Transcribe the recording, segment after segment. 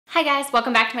Hi guys,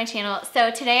 welcome back to my channel.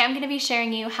 So today I'm going to be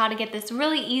sharing you how to get this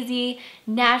really easy,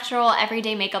 natural,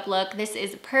 everyday makeup look. This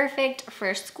is perfect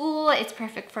for school, it's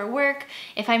perfect for work.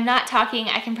 If I'm not talking,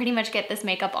 I can pretty much get this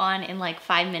makeup on in like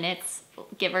 5 minutes,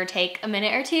 give or take a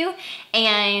minute or two.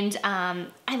 And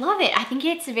I love it. I think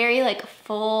it's very like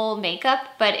full makeup,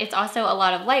 but it's also a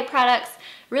lot of light products,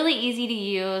 really easy to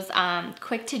use,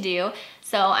 quick to do.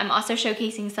 So I'm also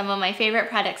showcasing some of my favorite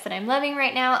products that I'm loving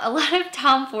right now. A lot of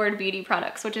Tom Ford beauty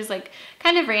products, which is like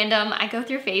kind of random. I go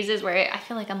through phases where I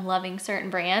feel like I'm loving certain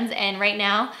brands, and right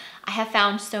now I have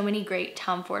found so many great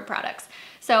Tom Ford products.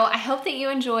 So I hope that you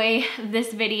enjoy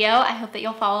this video. I hope that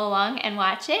you'll follow along and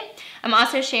watch it. I'm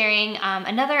also sharing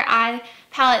another eye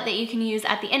palette that you can use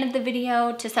at the end of the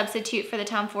video to substitute for the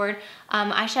Tom Ford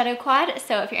eyeshadow quad.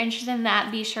 So if you're interested in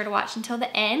that, be sure to watch until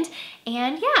the end.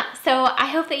 And yeah, so I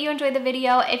hope that you enjoyed the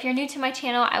video. If you're new to my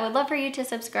channel, I would love for you to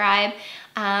subscribe.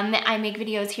 I make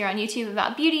videos here on YouTube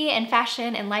about beauty and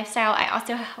fashion and lifestyle. I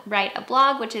also write a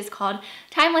blog, which is called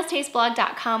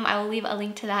timelesstasteblog.com. I will leave a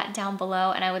link to that down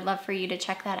below, and I would love for you to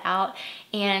check that out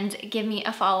and give me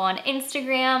a follow on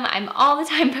Instagram. I'm all the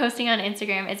time posting on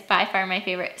Instagram. It's by far my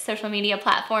favorite social media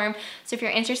platform. So if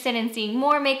you're interested in seeing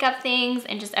more makeup things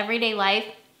and just everyday life,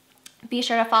 be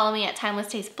sure to follow me at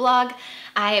timelesstasteblog.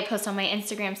 I post on my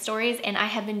Instagram stories, and I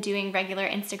have been doing regular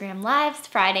Instagram lives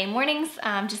Friday mornings.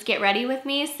 Just get ready with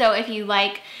me. So if you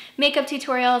like makeup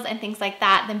tutorials and things like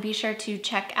that, then be sure to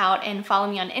check out and follow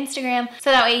me on Instagram.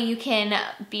 So that way you can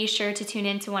be sure to tune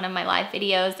into one of my live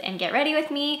videos and get ready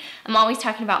with me. I'm always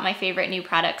talking about my favorite new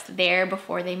products there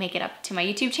before they make it up to my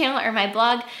YouTube channel or my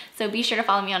blog. So be sure to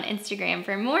follow me on Instagram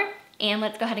for more. And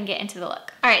let's go ahead and get into the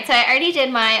look. All right, so I already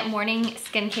did my morning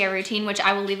skincare routine, which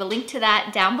I will leave a link to that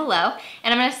down below.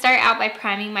 And I'm gonna start out by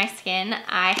priming my skin.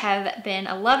 I have been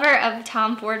a lover of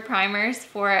Tom Ford primers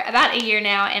for about a year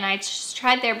now, and I just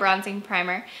tried their bronzing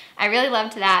primer. I really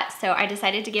loved that, so I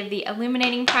decided to give the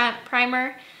illuminating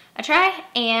primer a try,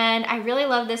 and I really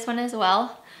love this one as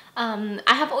well. I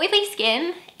have oily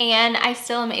skin, and I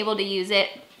still am able to use it.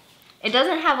 It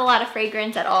doesn't have a lot of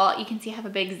fragrance at all. You can see I have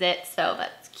a big zit, so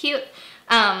that's cute.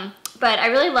 But I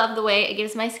really love the way it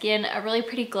gives my skin a really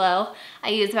pretty glow. I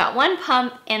use about 1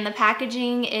 pump, and the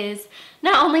packaging is,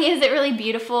 not only is it really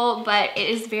beautiful, but it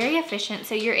is very efficient,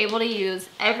 so you're able to use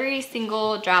every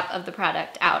single drop of the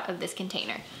product out of this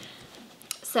container.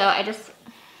 So I just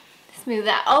smooth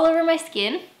that all over my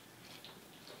skin.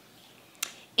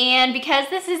 And because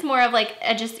this is more of like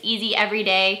a just easy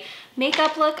everyday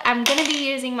makeup look, I'm gonna be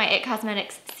using my IT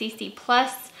Cosmetics CC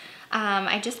Plus.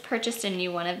 I just purchased a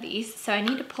new one of these, so I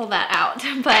need to pull that out.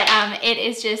 But it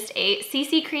is just a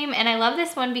CC cream, and I love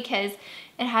this one because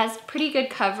it has pretty good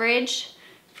coverage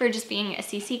for just being a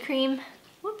CC cream.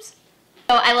 Whoops.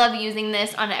 So I love using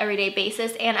this on an everyday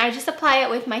basis, and I just apply it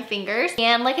with my fingers.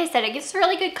 And like I said, it gives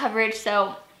really good coverage,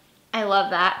 so I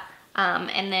love that.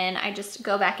 And then I just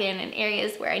go back in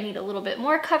areas where I need a little bit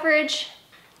more coverage.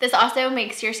 This also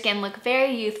makes your skin look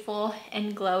very youthful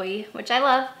and glowy, which I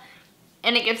love.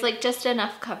 And it gives like just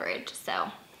enough coverage,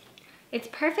 so it's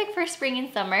perfect for spring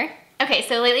and summer. Okay,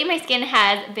 so lately my skin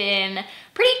has been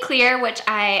pretty clear, which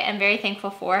I am very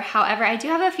thankful for. However, I do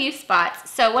have a few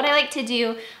spots. So what I like to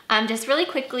do, just really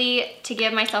quickly to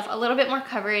give myself a little bit more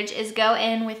coverage, is go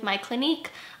in with my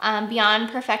Clinique Beyond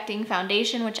Perfecting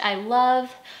Foundation, which I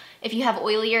love. If you have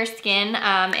oilier skin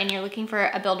and you're looking for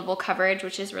a buildable coverage,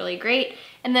 which is really great.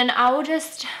 And then I will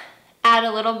just add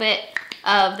a little bit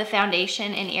of the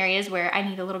foundation in areas where I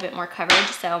need a little bit more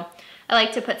coverage. So I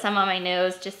like to put some on my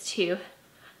nose just to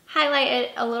highlight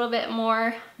it a little bit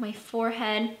more, my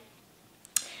forehead,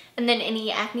 and then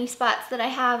any acne spots that I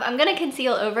have. I'm gonna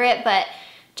conceal over it, but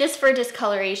just for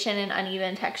discoloration and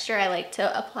uneven texture, I like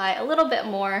to apply a little bit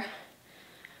more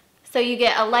so you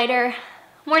get a lighter,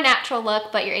 more natural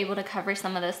look, but you're able to cover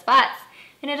some of those spots,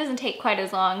 and it doesn't take quite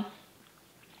as long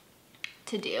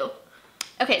to do.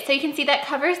 Okay, so you can see that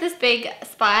covers this big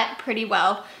spot pretty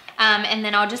well. And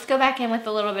then I'll just go back in with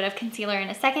a little bit of concealer in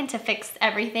a second to fix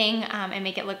everything and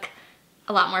make it look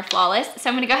a lot more flawless.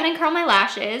 So I'm gonna go ahead and curl my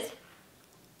lashes.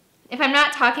 If I'm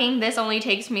not talking, this only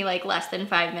takes me like less than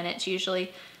 5 minutes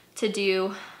usually to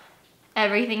do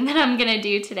everything that I'm gonna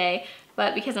do today.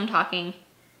 But because I'm talking,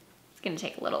 it's gonna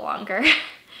take a little longer.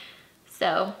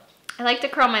 So I like to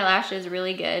curl my lashes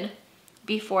really good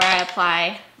before I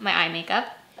apply my eye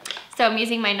makeup. So I'm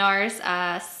using my NARS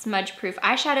Smudge Proof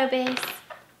Eyeshadow Base.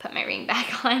 Put my ring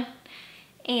back on.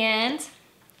 And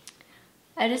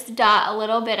I just dot a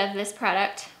little bit of this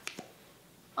product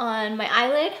on my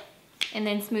eyelid and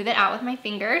then smooth it out with my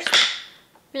fingers.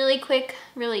 Really quick,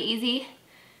 really easy,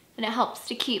 and it helps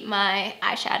to keep my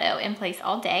eyeshadow in place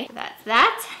all day. So that's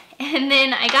that. And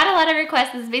then I got a lot of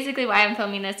requests, this is basically why I'm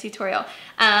filming this tutorial,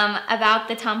 about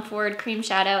the Tom Ford Cream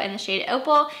Shadow in the shade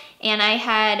Opal. And I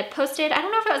had posted, I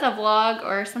don't know if it was a vlog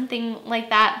or something like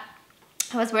that,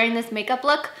 I was wearing this makeup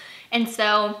look, and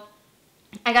so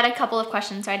I got a couple of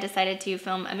questions, so I decided to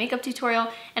film a makeup tutorial,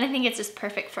 and I think it's just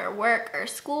perfect for work or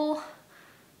school.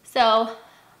 So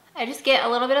I just get a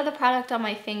little bit of the product on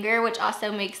my finger, which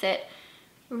also makes it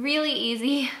really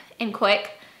easy and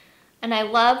quick. And I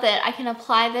love that I can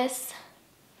apply this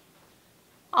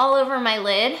all over my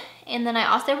lid, and then I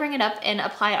also bring it up and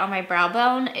apply it on my brow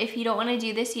bone. If you don't want to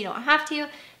do this, you don't have to,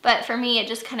 but for me it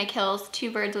just kind of kills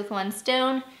two birds with one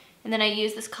stone. And then I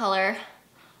use this color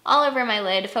all over my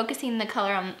lid, focusing the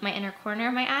color on my inner corner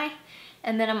of my eye,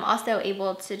 and then I'm also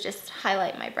able to just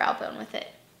highlight my brow bone with it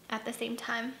at the same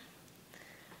time.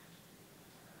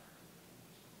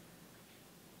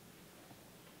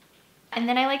 And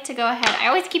then I like to go ahead, I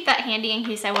always keep that handy in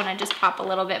case I want to just pop a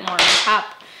little bit more on top.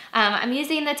 I'm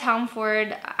using the Tom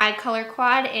Ford Eye Color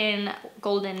Quad in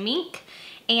Golden Mink,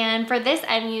 and for this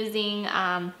I'm using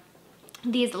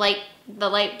the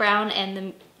light brown and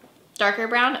the darker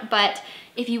brown, but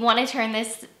if you want to turn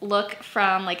this look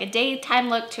from like a daytime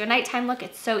look to a nighttime look,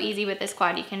 it's so easy with this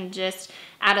quad. You can just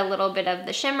add a little bit of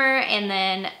the shimmer and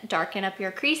then darken up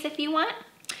your crease if you want.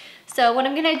 So what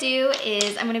I'm gonna do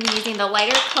is I'm gonna be using the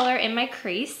lighter color in my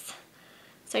crease.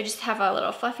 So I just have a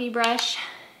little fluffy brush,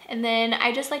 and then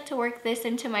I just like to work this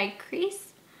into my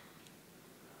crease.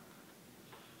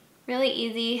 Really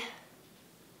easy.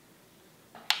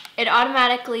 It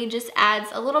automatically just adds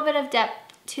a little bit of depth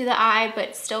to the eye,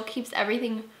 but still keeps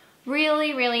everything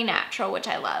really, really natural, which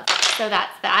I love. So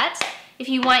that's that. If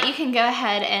you want, you can go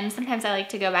ahead, and sometimes I like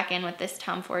to go back in with this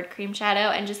Tom Ford Cream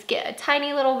Shadow and just get a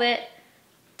tiny little bit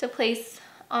to place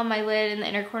on my lid in the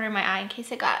inner corner of my eye in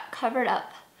case it got covered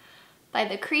up by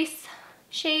the crease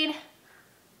shade,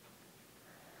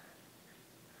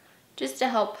 just to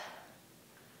help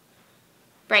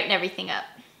brighten everything up.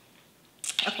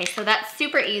 Okay, so that's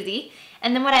super easy.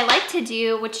 And then what I like to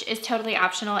do, which is totally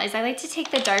optional, is I like to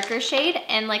take the darker shade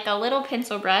and like a little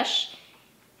pencil brush,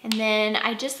 and then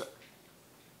I just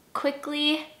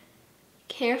quickly,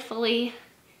 carefully,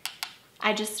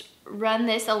 I just run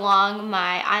this along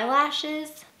my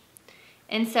eyelashes.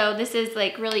 And so this is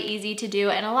like really easy to do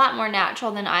and a lot more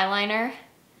natural than eyeliner.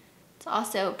 It's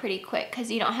also pretty quick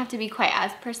because you don't have to be quite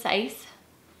as precise.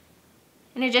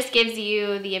 And it just gives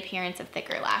you the appearance of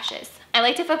thicker lashes. I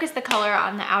like to focus the color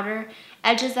on the outer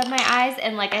edges of my eyes,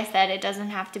 and like I said, it doesn't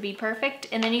have to be perfect.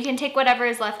 And then you can take whatever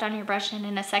is left on your brush, and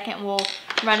in a second we'll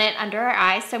run it under our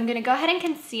eyes. So I'm gonna go ahead and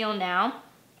conceal now.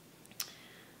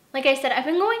 Like I said, I've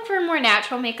been going for more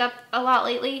natural makeup a lot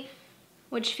lately,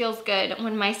 which feels good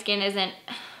when my skin isn't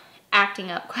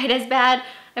acting up quite as bad.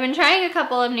 I've been trying a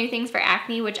couple of new things for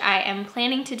acne, which I am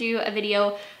planning to do a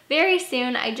video very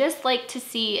soon. I just like to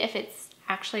see if it's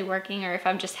actually working or if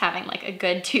I'm just having like a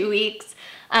good 2 weeks.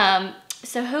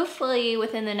 So hopefully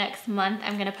within the next month,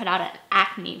 I'm gonna put out an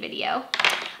acne video.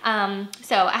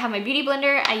 So I have my beauty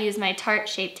blender. I use my Tarte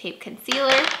Shape Tape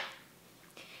Concealer,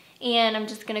 and I'm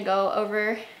just gonna go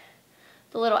over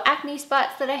the little acne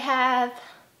spots that I have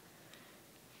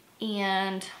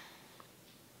and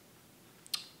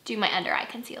do my under eye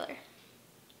concealer.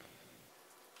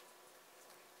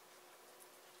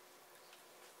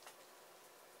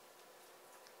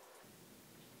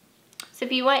 So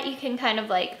if you want, you can kind of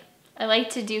like, I like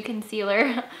to do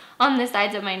concealer on the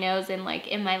sides of my nose and like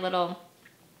in my little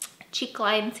cheek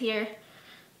lines here.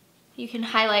 You can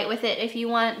highlight with it if you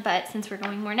want, but since we're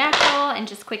going more natural and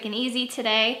just quick and easy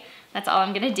today, that's all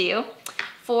I'm gonna do.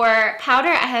 For powder,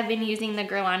 I have been using the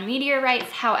Guerlain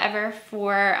Meteorites. However,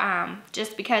 for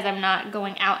just because I'm not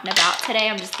going out and about today,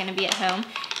 I'm just gonna be at home.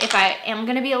 If I am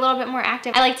gonna be a little bit more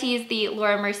active, I like to use the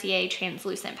Laura Mercier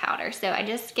translucent powder. So I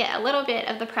just get a little bit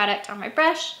of the product on my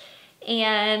brush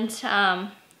and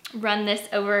run this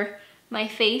over my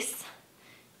face.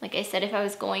 Like I said, if I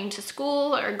was going to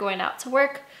school or going out to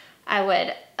work, I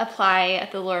would apply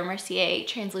the Laura Mercier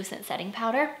translucent setting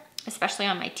powder, especially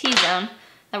on my T-zone.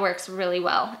 That works really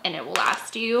well and it will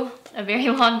last you a very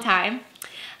long time.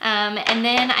 And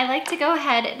then I like to go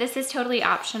ahead, this is totally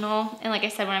optional, and like I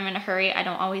said, when I'm in a hurry, I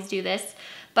don't always do this,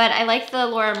 but I like the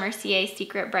Laura Mercier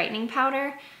Secret Brightening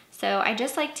Powder. So I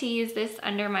just like to use this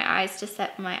under my eyes to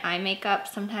set my eye makeup.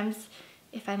 Sometimes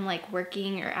if I'm like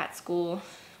working or at school,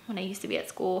 when I used to be at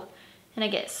school, and I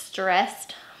get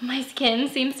stressed, my skin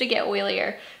seems to get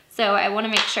oilier. So I wanna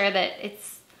make sure that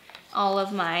it's all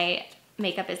of my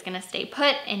makeup is gonna stay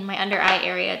put, and my under eye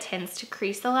area tends to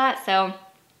crease a lot, so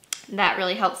that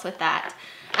really helps with that.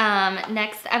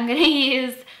 Next, I'm gonna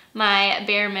use my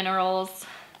Bare Minerals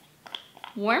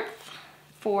warmth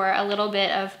for a little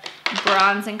bit of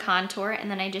bronze and contour, and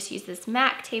then I just use this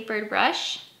MAC tapered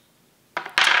brush.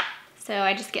 So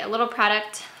I just get a little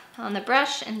product on the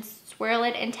brush and swirl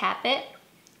it and tap it.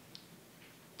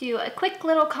 Do a quick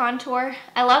little contour.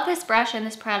 I love this brush and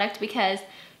this product because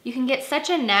you can get such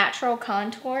a natural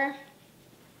contour.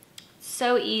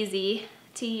 So easy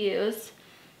to use.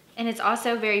 And it's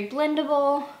also very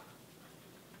blendable.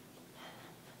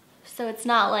 So it's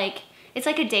not like, it's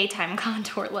like a daytime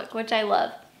contour look, which I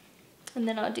love. And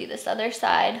then I'll do this other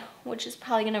side, which is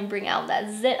probably gonna bring out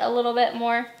that zit a little bit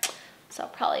more. So I'll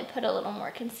probably put a little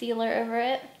more concealer over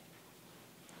it.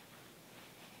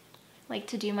 Like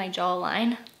to do my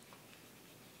jawline.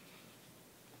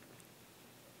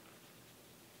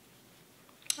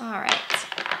 All right,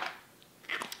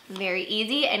 very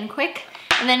easy and quick.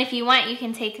 And then if you want, you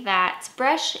can take that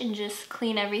brush and just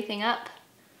clean everything up.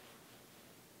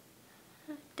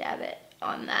 Dab it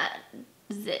on that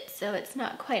zit so it's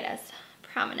not quite as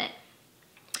prominent.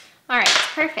 All right,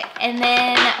 perfect. And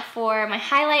then for my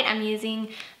highlight, I'm using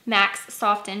MAC's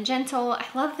Soft and Gentle. I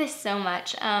love this so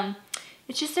much.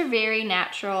 It's just a very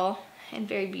natural and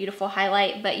very beautiful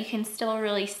highlight, but you can still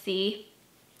really see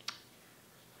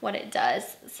what it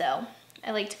does. So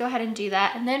I like to go ahead and do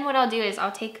that. And then what I'll do is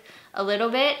I'll take a little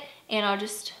bit and I'll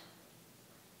just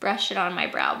brush it on my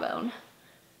brow bone.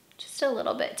 Just a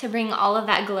little bit to bring all of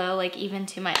that glow like even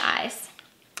to my eyes.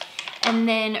 And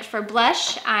then for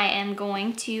blush, I am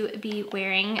going to be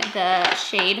wearing the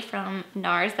shade from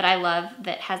NARS that I love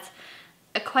that has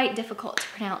a quite difficult to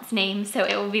pronounce name, so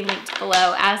it will be linked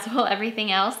below, as will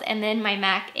everything else. And then my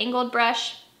MAC angled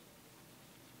brush.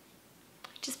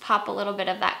 Just pop a little bit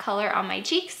of that color on my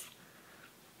cheeks.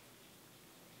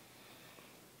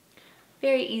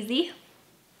 Very easy.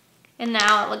 And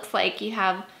now it looks like you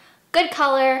have good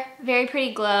color, very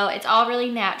pretty glow. It's all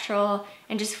really natural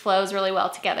and just flows really well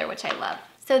together, which I love.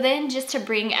 So then just to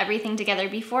bring everything together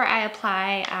before I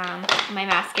apply my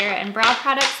mascara and brow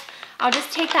products, I'll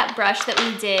just take that brush that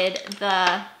we did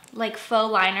the like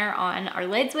faux liner on our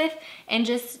lids with and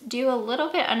just do a little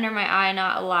bit under my eye,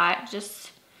 not a lot.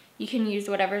 Just, you can use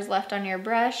whatever's left on your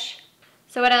brush.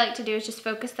 So what I like to do is just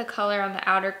focus the color on the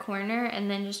outer corner and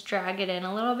then just drag it in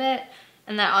a little bit.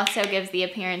 And that also gives the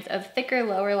appearance of thicker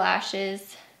lower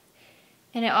lashes.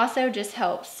 And it also just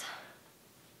helps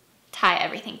tie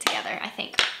everything together, I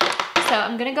think. So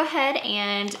I'm gonna go ahead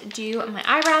and do my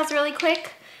eyebrows really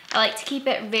quick. I like to keep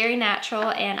it very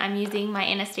natural, and I'm using my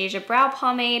Anastasia brow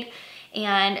pomade.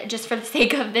 And just for the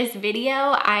sake of this video,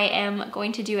 I am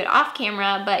going to do it off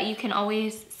camera, but you can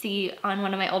always see on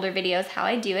one of my older videos how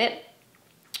I do it.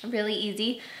 Really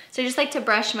easy. So I just like to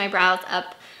brush my brows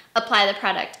up, apply the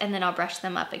product, and then I'll brush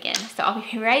them up again. So I'll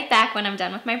be right back when I'm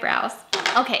done with my brows.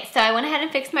 Okay, so I went ahead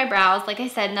and fixed my brows. Like I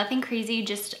said, nothing crazy,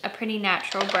 just a pretty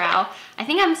natural brow. I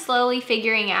think I'm slowly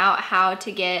figuring out how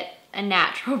to get a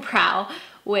natural brow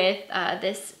with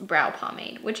this brow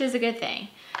pomade, which is a good thing.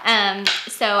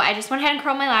 So I just went ahead and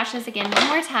curled my lashes again one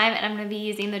more time, and I'm gonna be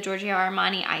using the Giorgio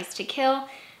Armani Ice to Kill.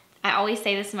 I always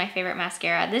say this is my favorite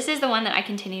mascara. This is the one that I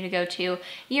continue to go to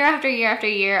year after year after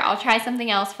year. I'll try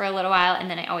something else for a little while, and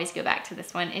then I always go back to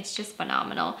this one. It's just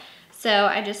phenomenal. So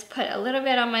I just put a little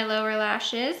bit on my lower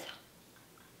lashes.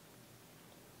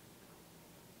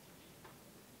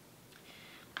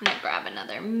 I'm gonna grab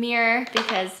another mirror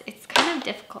because it's kind of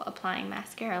difficult applying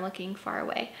mascara looking far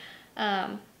away.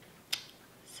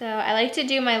 So I like to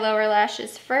do my lower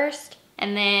lashes first,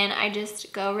 and then I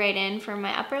just go right in for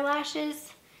my upper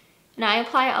lashes. And I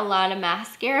apply a lot of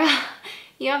mascara.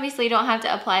 You obviously don't have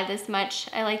to apply this much.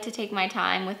 I like to take my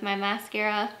time with my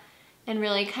mascara and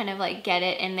really kind of like get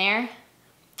it in there.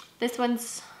 This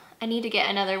one's, I need to get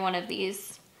another one of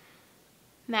these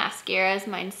mascaras.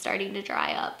 Mine's starting to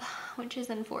dry up, which is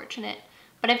unfortunate.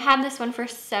 But I've had this one for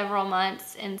several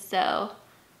months, and so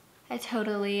I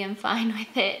totally am fine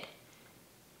with it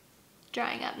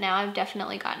drying up. Now I've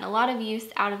definitely gotten a lot of use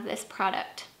out of this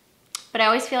product. But I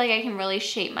always feel like I can really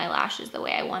shape my lashes the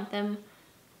way I want them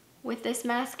with this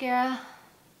mascara,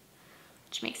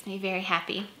 which makes me very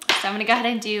happy. So I'm gonna go ahead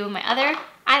and do my other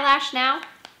eyelash now.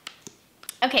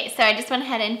 Okay, so I just went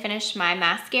ahead and finished my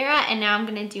mascara, and now I'm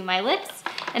gonna do my lips.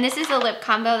 And this is a lip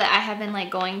combo that I have been like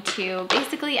going to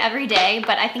basically every day,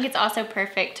 but I think it's also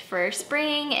perfect for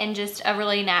spring and just a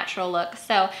really natural look.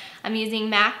 So I'm using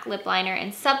MAC lip liner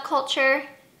in Subculture.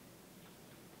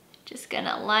 Just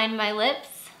gonna line my lips.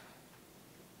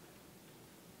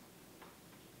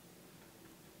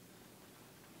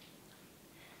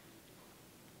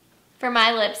 For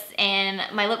my lips and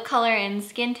my lip color and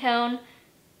skin tone,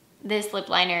 this lip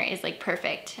liner is like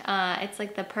perfect. It's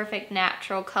like the perfect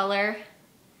natural color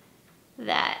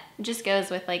that just goes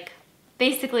with like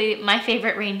basically my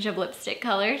favorite range of lipstick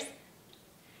colors,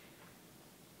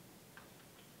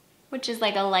 which is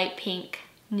like a light pink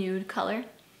nude color.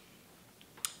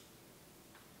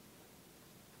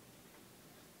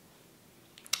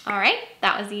 All right,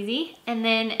 that was easy. And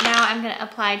then now I'm gonna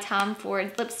apply Tom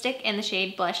Ford lipstick in the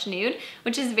shade Blush Nude,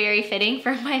 which is very fitting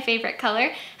for my favorite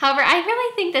color. However, I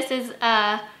really think this is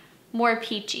more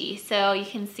peachy, so you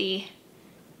can see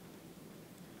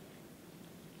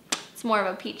it's more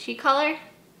of a peachy color.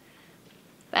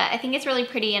 But I think it's really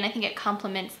pretty, and I think it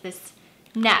complements this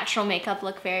natural makeup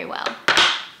look very well.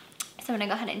 So I'm gonna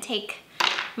go ahead and take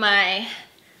my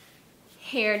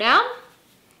hair down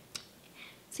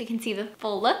so you can see the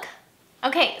full look.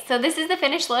 Okay, so this is the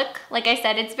finished look. Like I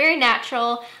said, it's very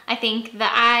natural. I think the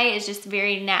eye is just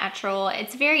very natural.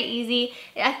 It's very easy.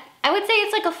 I would say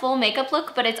it's like a full makeup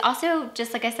look, but it's also,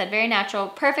 just like I said, very natural.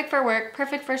 Perfect for work,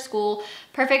 perfect for school,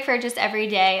 perfect for just every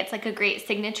day. It's like a great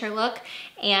signature look.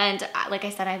 And like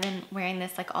I said, I've been wearing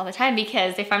this like all the time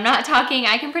because if I'm not talking,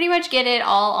 I can pretty much get it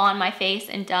all on my face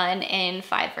and done in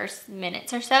 5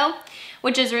 minutes or so,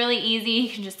 which is really easy. You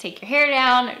can just take your hair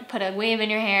down, put a wave in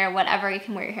your hair, whatever. You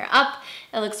can wear your hair up.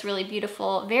 It looks really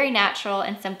beautiful, very natural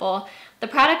and simple. The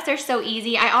products are so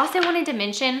easy. I also wanted to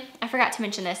mention, I forgot to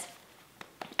mention this,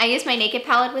 I use my Naked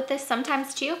palette with this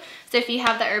sometimes too. So if you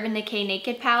have the Urban Decay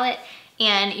Naked palette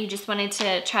and you just wanted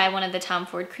to try one of the Tom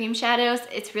Ford cream shadows,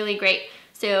 it's really great.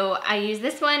 So I use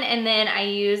this one, and then I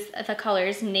use the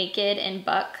colors Naked and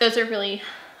Buck. Those are really,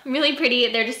 really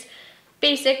pretty. They're just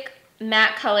basic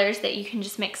matte colors that you can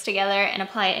just mix together and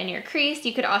apply it in your crease.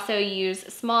 You could also use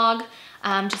Smog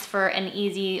just for an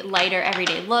easy, lighter,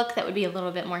 everyday look that would be a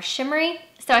little bit more shimmery.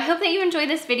 So I hope that you enjoyed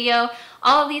this video.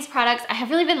 All of these products, I have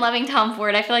really been loving Tom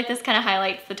Ford. I feel like this kind of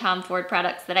highlights the Tom Ford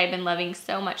products that I've been loving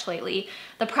so much lately.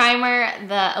 The primer,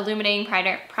 the illuminating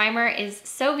primer is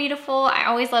so beautiful. I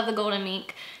always love the Golden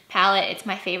Mink palette. It's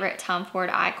my favorite Tom Ford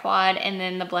eye quad. And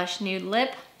then the Blush Nude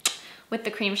lip with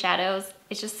the cream shadows.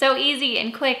 It's just so easy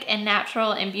and quick and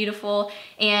natural and beautiful,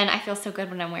 and I feel so good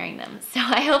when I'm wearing them. So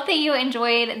I hope that you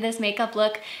enjoyed this makeup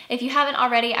look. If you haven't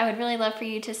already, I would really love for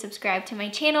you to subscribe to my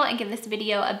channel and give this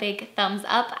video a big thumbs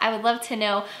up. I would love to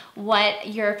know what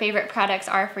your favorite products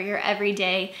are for your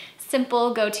everyday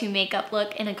simple go-to makeup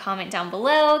look in a comment down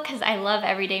below, because I love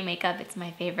everyday makeup. It's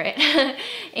my favorite.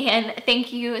 And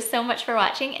thank you so much for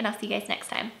watching, and I'll see you guys next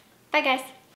time. Bye guys.